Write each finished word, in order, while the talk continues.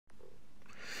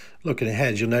Looking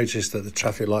ahead, you'll notice that the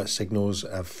traffic light signals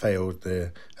have failed.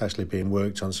 They're actually being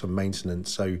worked on some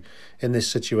maintenance. So in this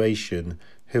situation,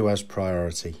 who has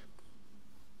priority?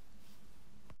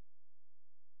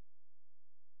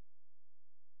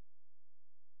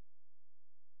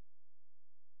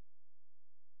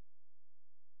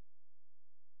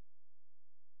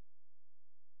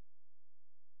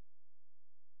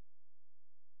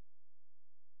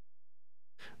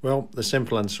 Well, the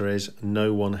simple answer is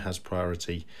no one has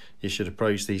priority. You should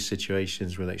approach these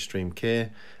situations with extreme care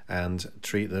and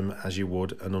treat them as you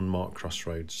would an unmarked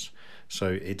crossroads. So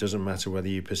it doesn't matter whether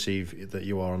you perceive that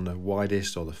you are on the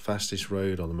widest or the fastest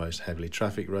road or the most heavily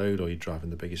trafficked road or you're driving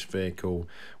the biggest vehicle,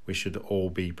 we should all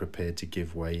be prepared to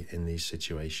give way in these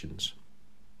situations.